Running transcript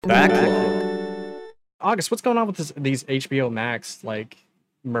Backlog. August, what's going on with these HBO Max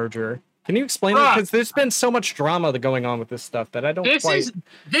merger? Can you explain it? Because there's been so much drama going on with this stuff that I don't. This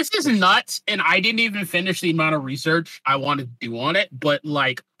is nuts, and I didn't even finish the amount of research I wanted to do on it. But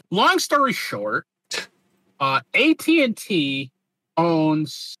long story short, AT&T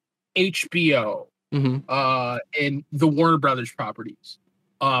owns HBO, and the Warner Brothers properties.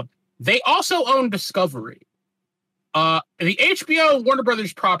 They also own Discovery. The HBO Warner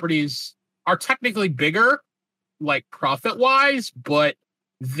Brothers properties are technically bigger, profit-wise, but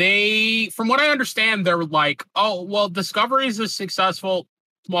they, from what I understand, they're Discovery is a successful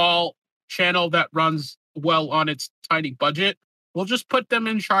small channel that runs well on its tiny budget. We'll just put them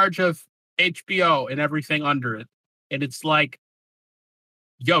in charge of HBO and everything under it. And it's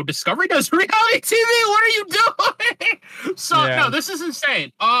yo, Discovery does reality TV. What are you doing? No, this is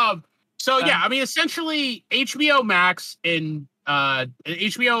insane. Essentially, HBO Max and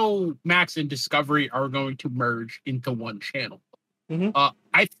Discovery are going to merge into one channel.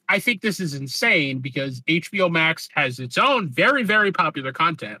 I think this is insane because HBO Max has its own very, very popular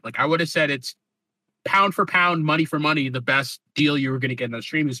content. I would have said it's pound for pound, money for money, the best deal you were going to get in a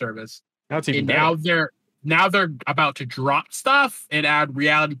streaming service. That's even better. Now they're about to drop stuff and add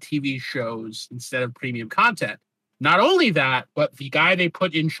reality TV shows instead of premium content. Not only that, but the guy they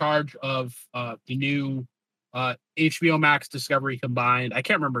put in charge of the new HBO Max Discovery combined, I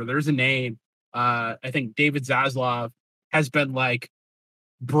can't remember. There's a name. I think David Zaslav has been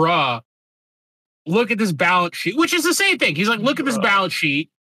bruh, look at this balance sheet, which is the same thing. He's look at this balance sheet,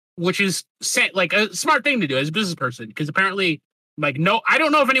 which is a smart thing to do as a business person. Because apparently, no, I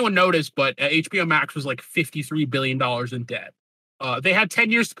don't know if anyone noticed, but HBO Max was $53 billion in debt. They had 10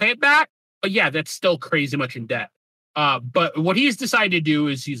 years to pay it back. But yeah, that's still crazy much in debt. But what he's decided to do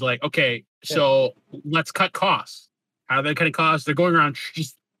is he's okay, so let's cut costs. How are they cutting costs? They're going around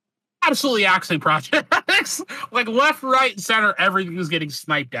just absolutely axing projects. Left, right, and center, everything is getting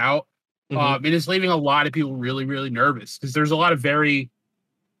sniped out. And it's leaving a lot of people really, really nervous because there's a lot of very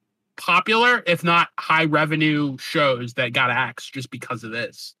popular, if not high revenue shows that got axed just because of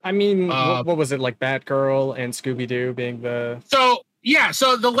this. I mean, what was it, Batgirl and Scooby-Doo being the... So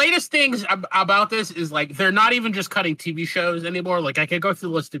the latest things about this is they're not even just cutting TV shows anymore. I could go through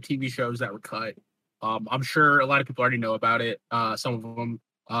the list of TV shows that were cut. I'm sure a lot of people already know about it. Some of them.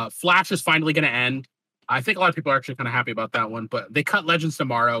 Flash is finally going to end. I think a lot of people are actually kind of happy about that one, but they cut Legends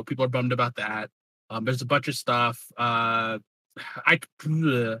tomorrow. People are bummed about that. There's a bunch of stuff. There's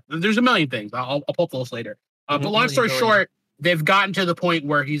a million things. I'll pull up those later. But long story short, they've gotten to the point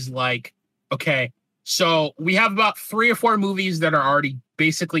where he's okay, so we have about 3 or 4 movies that are already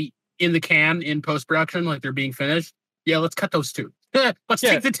basically in the can in post-production, they're being finished. Yeah, let's cut those 2. Let's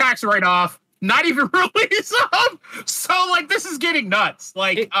take the tax write-off. Not even release them. So this is getting nuts.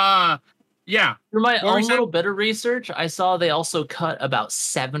 Yeah. For my own little bit of research, I saw they also cut about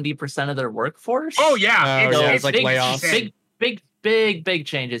 70% of their workforce. Oh yeah, it's layoffs. Big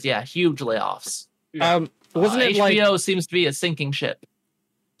changes. Yeah, huge layoffs. Wasn't it HBO seems to be a sinking ship.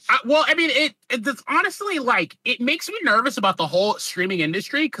 It's honestly it makes me nervous about the whole streaming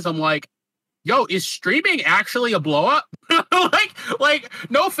industry because I'm yo, is streaming actually a blow up?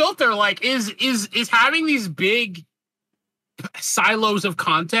 No filter. Is having these big silos of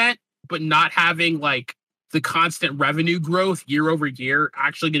content, but not having the constant revenue growth year over year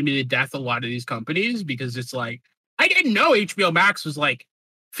actually going to be the death of a lot of these companies? Because it's I didn't know HBO Max was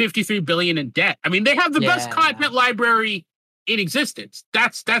 $53 billion in debt. I mean, they have the best content library in existence.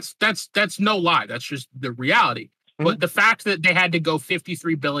 That's no lie. That's just the reality. But the fact that they had to go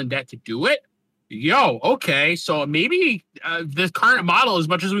 $53 billion debt to do it, okay, so maybe the current model, as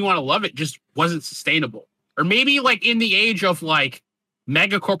much as we want to love it, just wasn't sustainable. Or maybe in the age of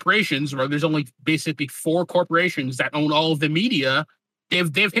mega corporations where there's only basically 4 corporations that own all of the media,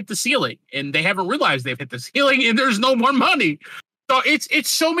 they've hit the ceiling and they haven't realized they've hit the ceiling and there's no more money. So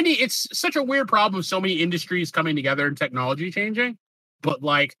it's such a weird problem. So many industries coming together and technology changing, but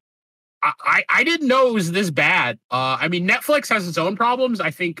I didn't know it was this bad. Netflix has its own problems. I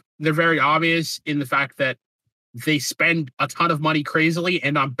think they're very obvious in the fact that they spend a ton of money crazily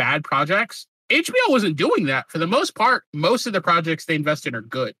and on bad projects. HBO wasn't doing that for the most part. Most of the projects they invest in are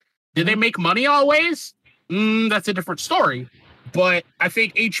good. Did they make money always? That's a different story. But I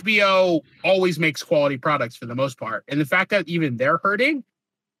think HBO always makes quality products for the most part. And the fact that even they're hurting,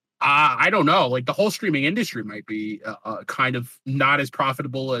 I don't know. The whole streaming industry might be kind of not as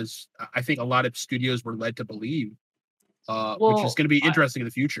profitable as I think a lot of studios were led to believe, which is going to be interesting in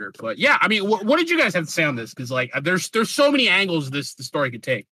the future. But yeah, what did you guys have to say on this? Because there's so many angles the story could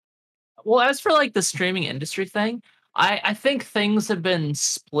take. Well, as for the streaming industry thing, I think things have been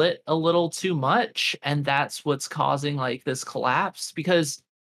split a little too much, and that's what's causing like this collapse. Because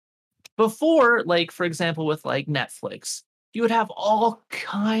before, like for example, with like Netflix, you would have all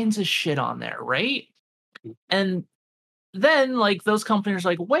kinds of shit on there, right? And then like those companies are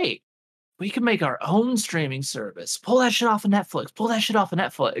like, wait, we can make our own streaming service. Pull that shit off of Netflix. Pull that shit off of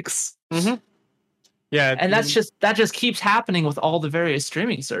Netflix. Mm-hmm. Yeah, and that just keeps happening with all the various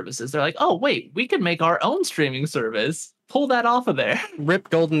streaming services. They're like, oh wait, we can make our own streaming service. Pull that off of there. Rip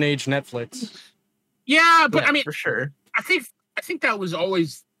Golden Age Netflix. Yeah, but Yeah, I mean, for sure. I think that was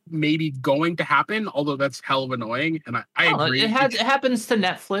always maybe going to happen, although that's hell of annoying. And I agree. It happens to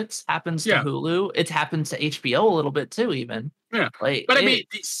Netflix, happens to Hulu, it happens to HBO a little bit too, even. Yeah, like, but I mean,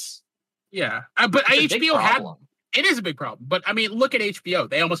 but HBO had it is a big problem. But I mean, look at HBO;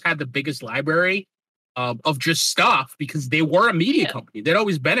 they almost had the biggest library of just stuff because they were a media company. They'd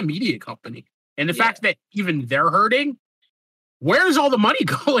always been a media company, and the fact that even they're hurting. Where's all the money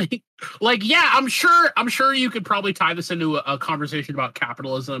going? Like, yeah, I'm sure you could probably tie this into a conversation about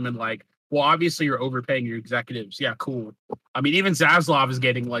capitalism and like, well, obviously you're overpaying your executives. Yeah, cool. I mean, even Zaslav is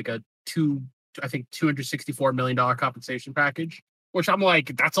getting like a $264 million compensation package, which I'm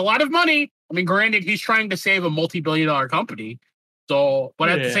like, that's a lot of money. I mean, granted, he's trying to save a multi-billion-dollar company. So, but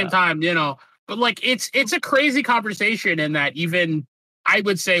at the same time, but like it's a crazy conversation in that even I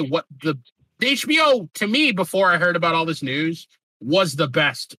would say what the HBO, to me, before I heard about all this news, was the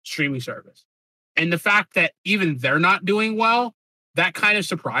best streaming service. And the fact that even they're not doing well, that kind of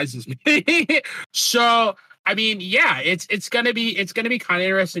surprises me. So, I mean, yeah, it's gonna be kind of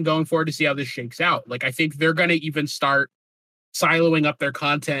interesting going forward to see how this shakes out. Like, I think they're gonna even start siloing up their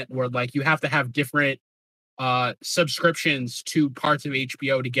content where like you have to have different subscriptions to parts of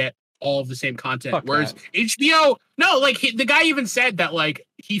HBO to get all of the same content. Fuck whereas that. HBO, no, like the guy even said that like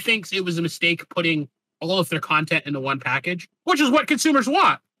he thinks it was a mistake putting all of their content into one package, which is what consumers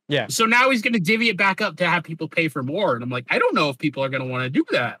want. Yeah. So now he's going to divvy it back up to have people pay for more. And I'm like, I don't know if people are going to want to do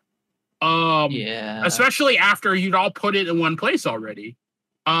that. Especially after you'd all put it in one place already.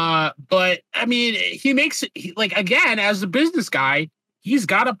 But I mean, like, again, as a business guy, he's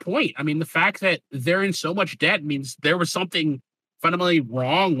got a point. I mean, the fact that they're in so much debt means there was something fundamentally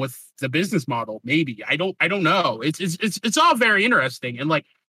wrong with the business model. Maybe I don't know. It's all very interesting. And like,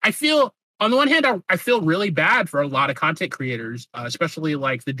 I feel on the one hand, I feel really bad for a lot of content creators, especially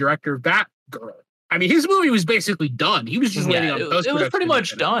like the director of Batgirl. I mean, his movie was basically done. He was just waiting on post-production. It was pretty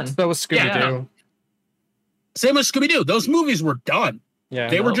much done. That was Scooby-Doo. Yeah. Same with Scooby-Doo. Those movies were done. Yeah,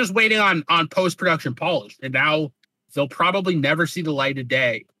 they were just waiting on post-production polish, and now they'll probably never see the light of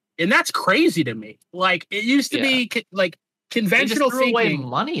day. And that's crazy to me. Like, it used to be like conventional they just threw thinking. Away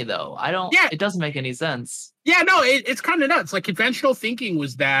money though. It doesn't make any sense. Yeah, no, it's kind of nuts. Like, conventional thinking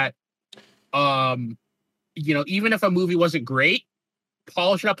was that, even if a movie wasn't great,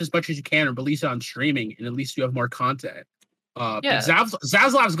 polish it up as much as you can and release it on streaming, and at least you have more content.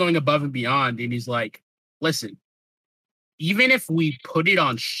 Zaslav's going above and beyond, and he's like, listen, even if we put it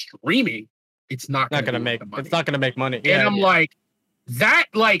on streaming, it's not going to make money. It's not going to make money. And I'm like,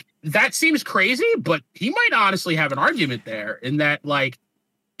 that seems crazy, but he might honestly have an argument there in that, like,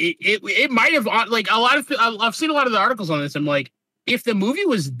 it might have, like, I've seen a lot of the articles on this. I'm like, if the movie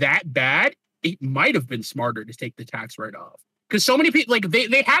was that bad, it might have been smarter to take the tax write-off. Because so many people, like,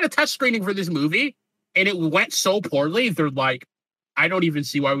 they had a test screening for this movie, and it went so poorly, they're like, I don't even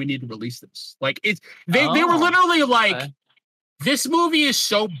see why we need to release this. Like, they were literally like, this movie is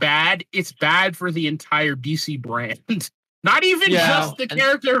so bad, it's bad for the entire DC brand. Not even just the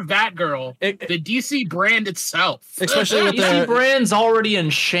character of Batgirl, the DC brand itself. Especially with DC brand's already in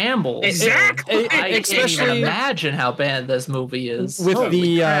shambles. Exactly. I can't even imagine how bad this movie is.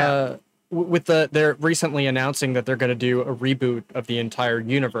 With they're recently announcing that they're going to do a reboot of the entire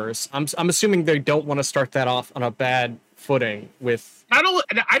universe. I'm assuming they don't want to start that off on a bad footing with. I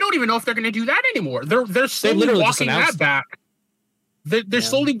don't even know if they're going to do that anymore. They're slowly walking that back. They're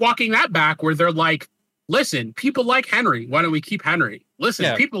slowly walking that back where they're like, listen, people like Henry. Why don't we keep Henry?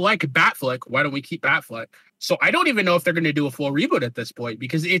 Listen, people like Batfleck. Why don't we keep Batfleck? So I don't even know if they're going to do a full reboot at this point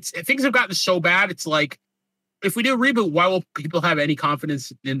because things have gotten so bad. It's like, if we do a reboot, why will people have any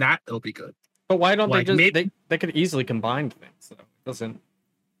confidence in that? It'll be good. But why don't they just they could easily combine things? So it doesn't.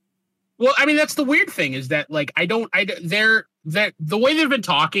 Well, I mean, that's the weird thing is that like the way they've been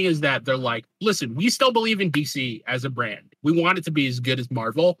talking is that they're like, listen, we still believe in DC as a brand. We want it to be as good as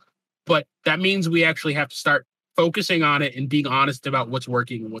Marvel, but that means we actually have to start focusing on it and being honest about what's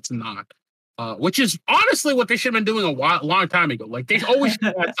working and what's not. Which is honestly what they should have been doing a long time ago. Like they always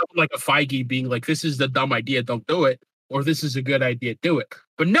had something like a Feige being like, this is the dumb idea, don't do it. Or this is a good idea, do it.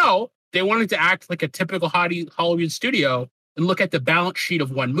 But no, they wanted to act like a typical Hollywood studio and look at the balance sheet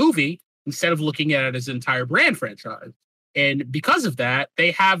of one movie instead of looking at it as an entire brand franchise. And because of that,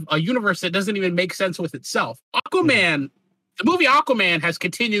 they have a universe that doesn't even make sense with itself. Aquaman, the movie Aquaman has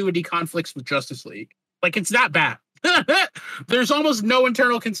continuity conflicts with Justice League. Like, it's that bad. There's almost no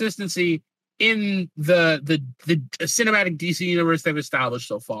internal consistency in the cinematic DC universe they've established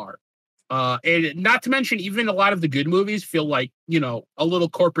so far. And not to mention, even a lot of the good movies feel like, a little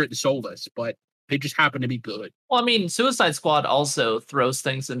corporate and soulless, but they just happen to be good. Well, I mean, Suicide Squad also throws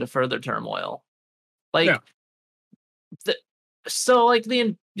things into further turmoil. Like, the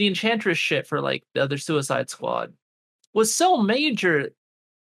Enchantress shit for like the other Suicide Squad was so major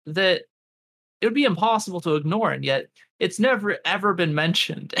that it would be impossible to ignore, and yet it's never ever been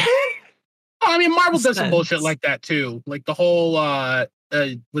mentioned. I mean, Marvel does some bullshit like that too. Like the whole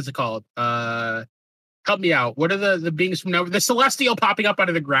what's it called? Help me out. What are the beings from now? The Celestial popping up out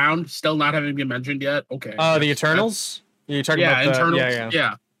of the ground, still not having been mentioned yet. Okay. The Eternals? You're talking about the Eternals?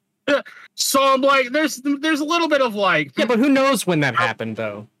 Yeah. So I'm like, there's a little bit of like... Yeah, but who knows when that happened,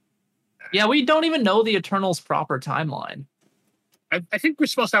 though? Yeah, we don't even know the Eternals' proper timeline. I think we're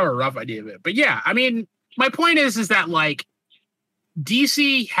supposed to have a rough idea of it. But yeah, I mean, my point is that, like,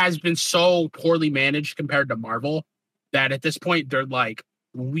 DC has been so poorly managed compared to Marvel that at this point, they're like,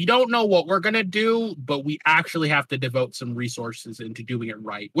 we don't know what we're going to do, but we actually have to devote some resources into doing it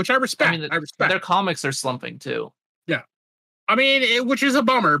right, which I respect. I respect. Their comics are slumping, too. Yeah. I mean, which is a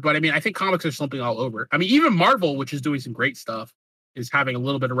bummer, but I mean, I think comics are slumping all over. I mean, even Marvel, which is doing some great stuff, is having a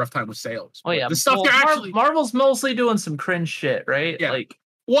little bit of rough time with sales. Oh yeah, the stuff they're actually Marvel's mostly doing some cringe shit, right? Yeah. Like,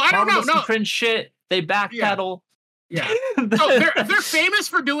 well, I don't know. Some cringe shit. They backpedal. Yeah. No, they're famous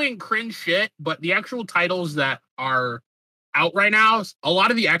for doing cringe shit, but the actual titles that are out right now, a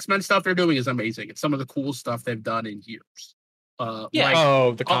lot of the X-Men stuff they're doing is amazing. It's some of the cool stuff they've done in years. Like,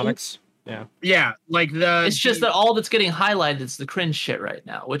 the comics. Yeah, like it's just that all that's getting highlighted is the cringe shit right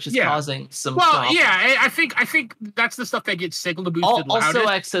now, which is causing some problems. I think that's the stuff that gets signal boosted also,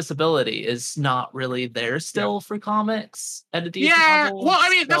 accessibility is not really there still for comics at a decent level. Well, I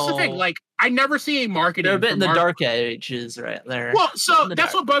mean, that's the thing. Like, I never see a marketing. They're a bit in the dark ages right there. Well, so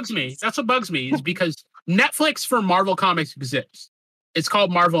that's what bugs me. That's what bugs me is because Netflix for Marvel Comics exists. It's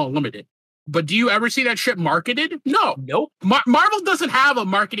called Marvel Unlimited. But do you ever see that shit marketed? No. Nope. Marvel doesn't have a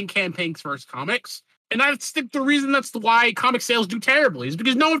marketing campaign for its comics. And I think the reason that's why comic sales do terribly is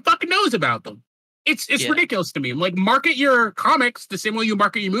because no one fucking knows about them. It's ridiculous to me. I'm like, market your comics the same way you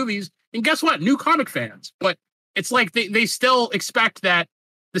market your movies. And guess what? New comic fans. But it's like they still expect that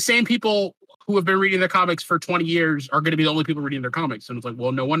the same people who have been reading their comics for 20 years are going to be the only people reading their comics. And it's like,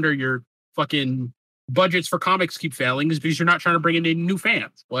 well, no wonder your fucking budgets for comics keep failing is because you're not trying to bring in new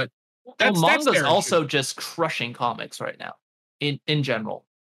fans. But manga's also just crushing comics right now, in general.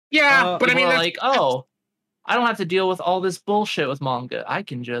 Yeah, but I mean, like, I don't have to deal with all this bullshit with manga. I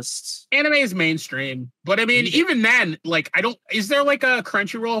can just anime is mainstream, but I mean, even then, like, is there like a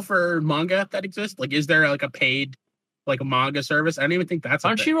Crunchyroll for manga that exists? Like, is there like a paid, like a manga service? I don't even think that's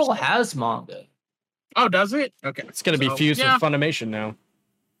Crunchyroll has manga. Oh, does it? Okay, it's gonna be fused with Funimation now.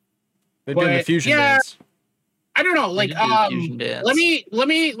 They're doing the fusion dance. I don't know. Like, let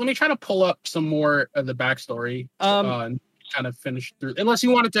me try to pull up some more of the backstory and kind of finish through. Unless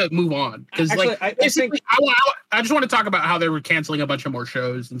you wanted to move on, because like I just want to talk about how they were canceling a bunch of more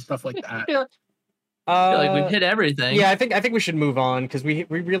shows and stuff like that. I feel like we've hit everything. Yeah, I think we should move on because we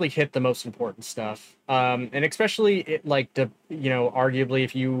really hit the most important stuff. And especially arguably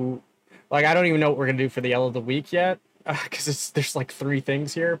if you like, I don't even know what we're gonna do for the Yell of the Week yet. Because there's like 3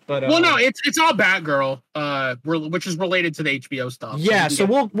 things here, but well, no, it's all Batgirl, which is related to the HBO stuff. Yeah, so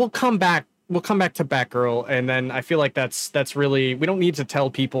we'll come back. We'll come back to Batgirl, and then I feel like that's really, we don't need to tell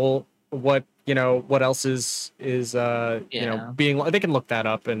people what else is being. They can look that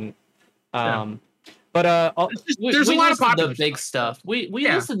up and But there's a lot of the big stuff. We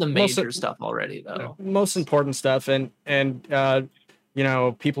listed the major stuff already, though. Most important stuff, and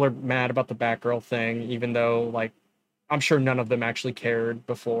people are mad about the Batgirl thing, even though like. I'm sure none of them actually cared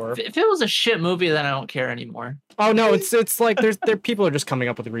before. If it was a shit movie, then I don't care anymore. Oh no, it's like people are just coming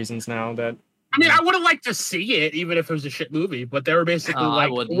up with reasons now that. I mean, I would have liked to see it, even if it was a shit movie. But they were basically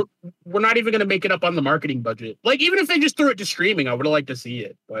we're not even going to make it up on the marketing budget. Like, even if they just threw it to streaming, I would have liked to see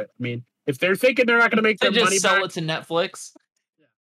it. But I mean, if they're thinking they're not going to make their money sell back, it to Netflix.